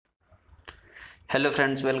Hello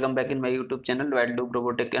friends, welcome back in my YouTube channel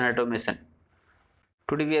voidlooprobotech and automation.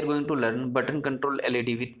 Today we are going to learn button control LED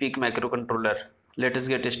with PIC microcontroller. Let us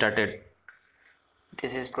get started.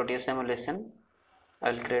 This is Proteus Simulation.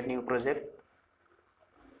 I will create new project.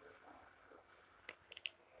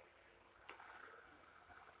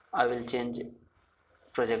 I will change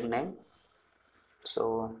project name.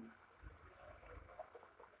 So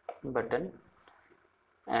button,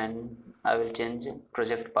 and I will change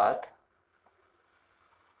project path.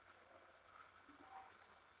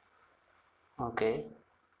 Okay.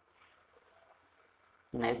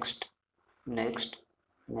 Next, next,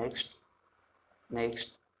 next,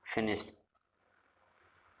 next, finish.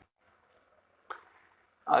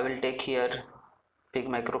 I will take here PIC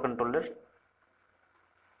microcontroller,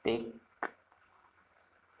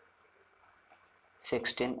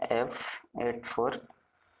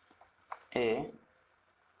 PIC16F84A.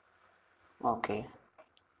 Okay,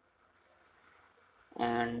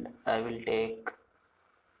 and I will take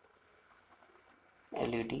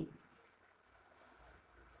LED.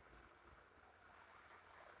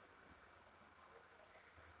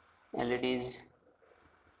 LED is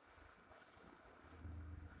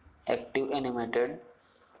active animated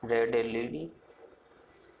red LED,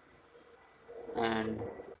 and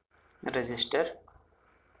resistor,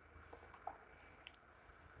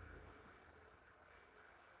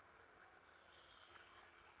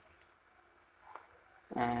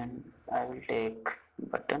 and I will take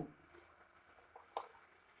button.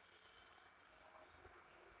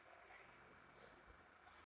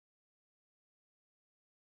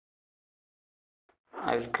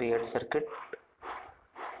 I will create circuit.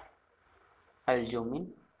 I will zoom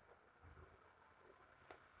in.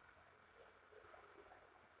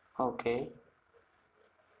 Okay,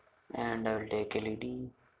 and I will take LED,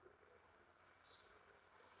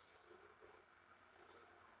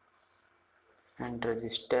 and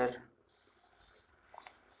resistor,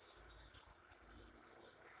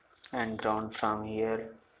 and ground from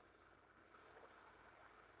here.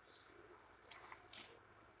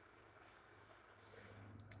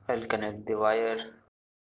 I will connect the wire.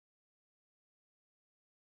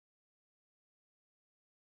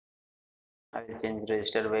 I will change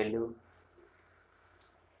resistor value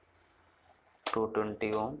to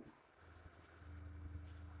 20 ohm.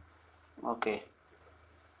 Okay,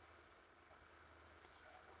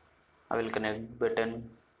 I will connect button.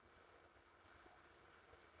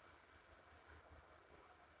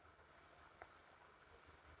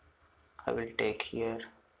 I will take here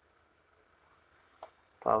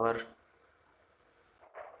power.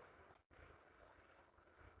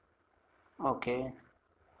 Okay,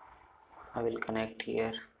 I will connect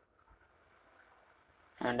here,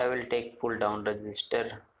 and I will take pull down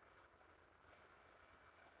resistor.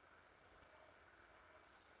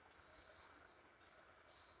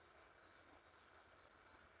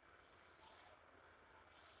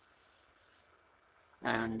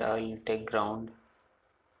 And I will take ground.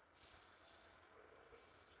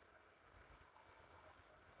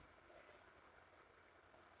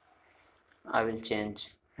 I will change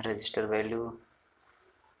resistor value.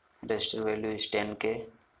 Resistor value is 10k.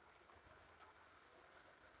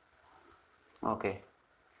 Okay,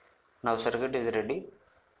 now circuit is ready.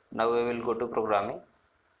 Now we will go to programming.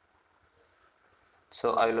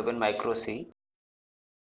 So I will open micro C.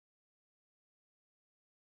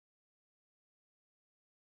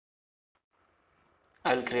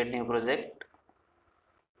 I will create new project.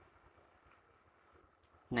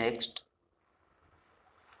 Next,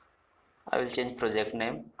 I will change project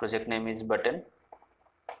name. Project name is button,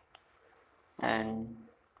 and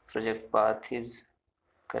project path is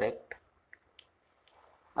correct.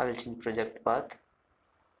 I will change project path,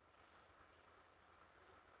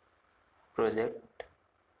 project.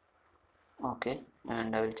 Okay,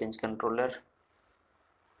 and I will change controller.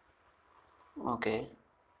 Okay,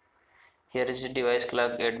 here is the device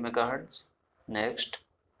clock 8 megahertz. Next,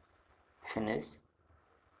 finish.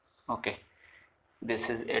 Okay, this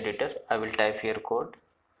is editor. I will type here code.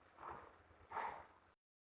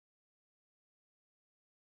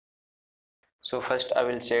 So first I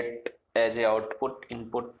will set as a output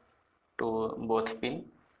input to both pin.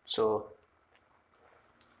 So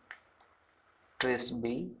trace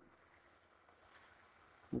b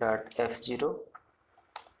dot f0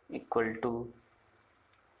 equal to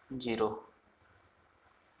 0.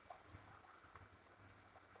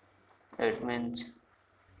 It means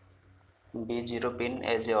B0 pin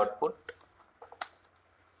as a output.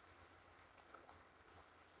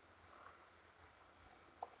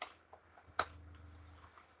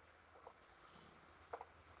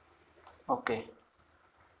 Okay,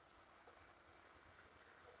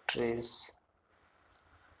 trace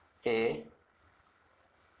A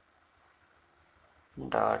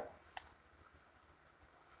dot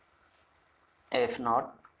F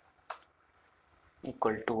naught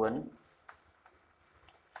equal to 1,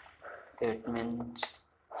 it means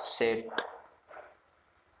set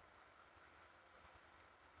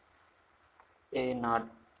A naught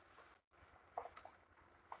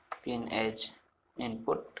pin as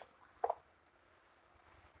input.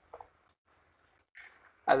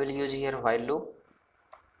 I will use here while loop.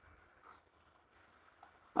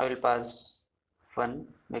 I will pass 1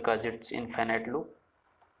 because it's infinite loop.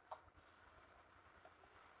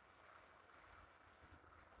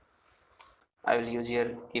 I will use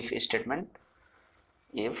here if statement.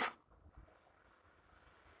 If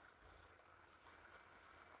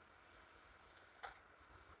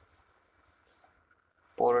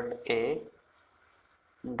port A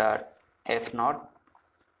dot F naught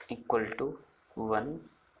equal to 1,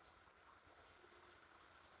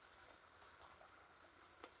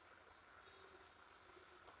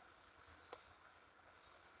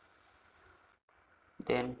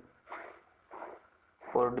 then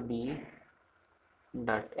port B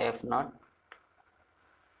dot F naught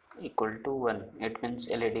equal to 1, it means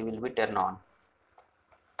LED will be turned on.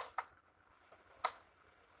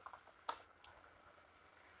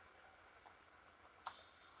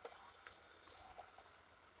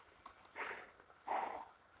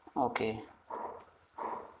 Okay,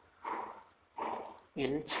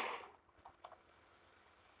 else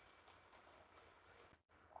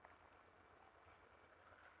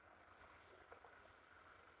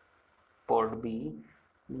port B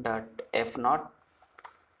dot F naught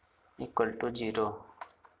equal to 0,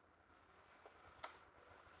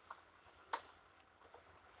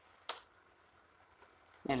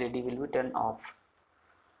 LED will be turned off.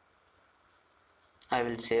 I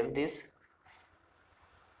will save this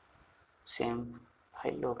same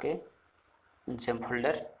file, okay, in same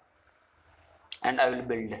folder, and I will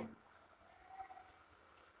build.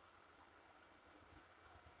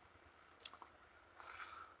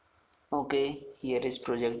 Okay, here is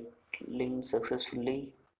project link successfully.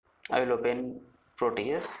 I will open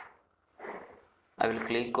Proteus. I will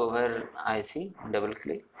click over IC, double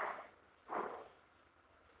click,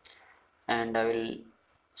 and I will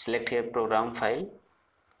select here program file,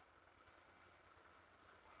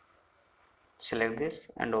 select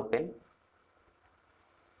this and open.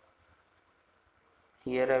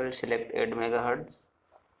 Here I will select 8 megahertz.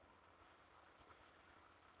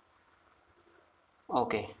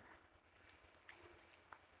 Okay,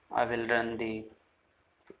 I will run the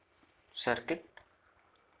circuit.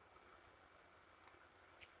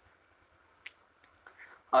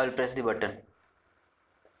 I will press the button.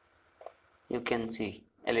 You can see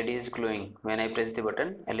LED is glowing. When I press the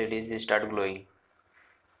button, LEDs start glowing,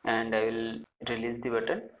 and I will release the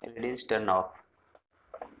button, LEDs turn off.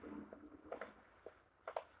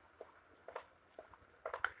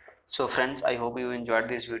 So friends, I hope you enjoyed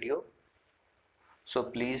this video. So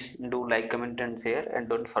please do like, comment and share, and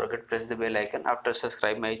don't forget press the bell icon after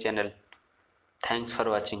subscribe my channel. Thanks for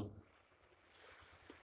watching.